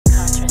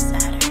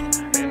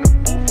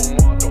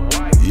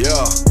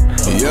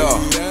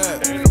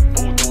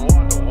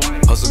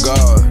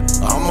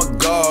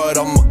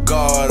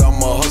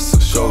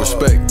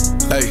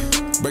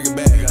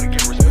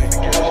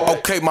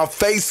Okay, my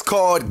face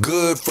card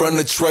good from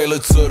the trailer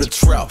to the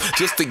trap.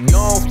 Just a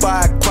young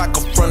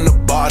firecracker from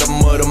the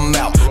bottom of the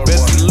mouth.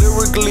 Bezz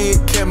lyrically a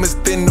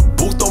chemist in the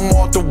booth, I'm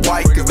off the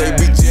white, cause they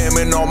be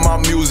jamming on my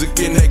music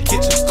in their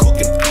kitchens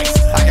cooking ice.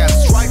 I got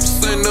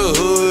stripes in the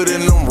hood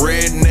and them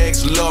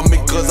rednecks love me,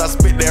 cause I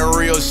spit that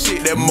real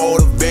shit that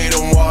motivate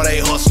them while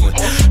they hustling.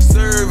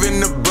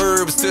 Serving the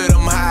burbs to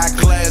them high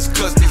class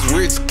cause these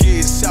rich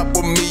kids shop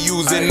with me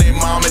using their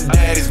mom and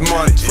daddy's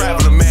money.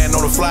 Traveling man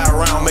on the fly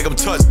around, make them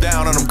touch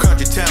down on them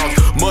country towns.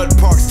 Mud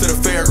parks to the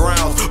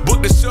fairgrounds.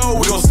 Book the show,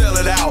 we gon' sell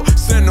it out.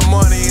 Send the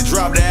money and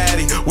drop the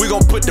addy. We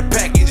gon' put the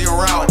package en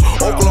route.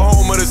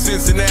 Oklahoma to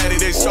Cincinnati,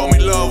 they show me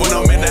love when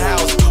I'm in the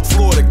house.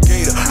 Florida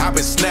Gator, I've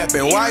been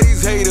snapping. Why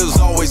these haters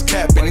always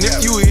capping?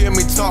 If you hear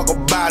me talk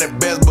about it,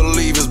 best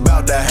believe it's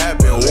about to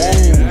happen.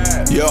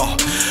 Whoa, yo,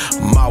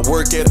 my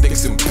work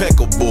ethic's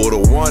impeccable.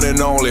 The one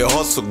and only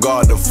hustle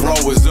guard, the flow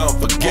is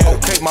unforgettable.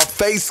 Okay, my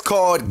face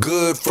card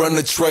good from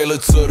the trailer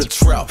to the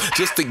trap.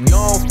 Just a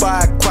young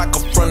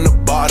firecracker from the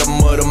bottom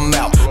of the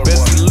mouth.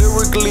 Bezz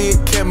lyrically a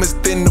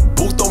chemist in the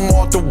booth, I'm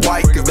off the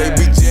white, cause they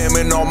be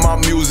jamming on my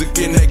music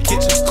in their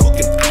kitchens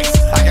cooking ice.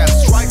 I got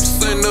stripes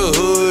in the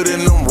hood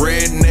and them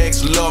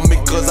rednecks love me,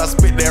 cause I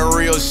spit that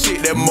real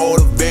shit that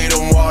motivate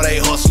them while they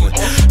hustling.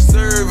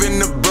 Serving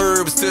the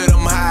burbs to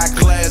them high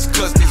class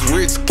cause these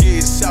rich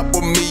kids shop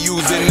with me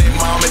using their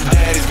mom and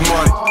daddy's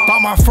money.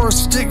 Bought my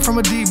first stick from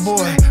a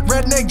D-boy.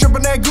 Redneck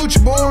drippin' that Gucci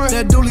boy.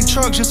 That dually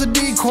truck just a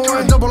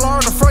decoy. Double R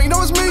in the front, you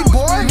know it's me,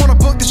 boy. Wanna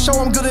book the show,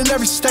 I'm good in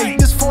every state.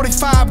 This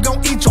 45 gon'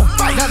 eat your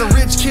face. Got a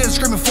rich kid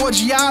screaming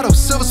Forgiato.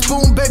 Silver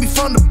spoon, baby,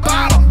 from the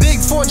bottom. Big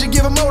Forgy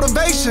giving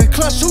motivation.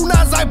 Clutch shoe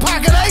nuts like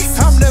pocket ace.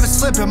 I'm never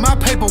slipping, my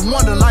paper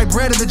wonder. Like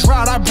bread in the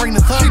drought, I bring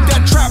the thunder. Keep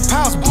that trap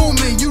house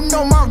booming. You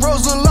know my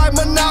rose look like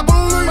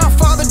Monopoly. My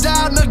father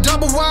died in a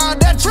double wide.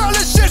 That trailer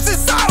shit's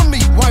inside of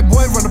me. White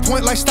boy run the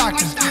point like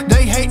Stockton.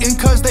 They hating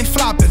cause they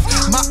flopping.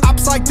 My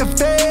ops like the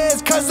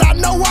feds cause I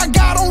know I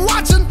got them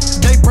watching.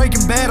 They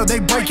breaking bad or they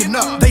breaking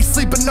up. They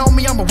sleeping on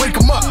me, I'ma wake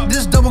them up.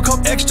 This double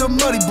cup extra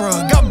muddy,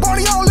 bruh. Got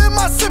Barney all in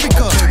my sippy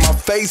cup. Okay, my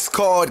face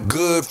card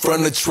good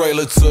from the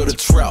trailer to the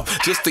trap.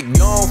 Just a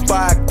young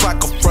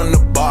firecracker from the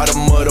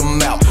bottom of the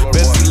mouth.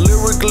 Bezz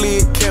lyrically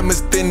a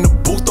chemist in the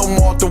booth, I'm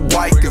off the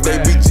white, cause they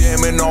be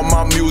jamming on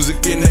my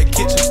music in their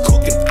kitchens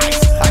cooking ice.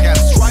 I got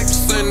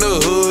stripes in the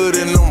hood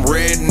and them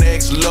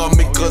rednecks love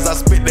me, cause I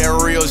spit that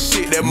real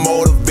shit that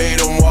motivate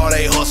them while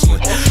they hustle.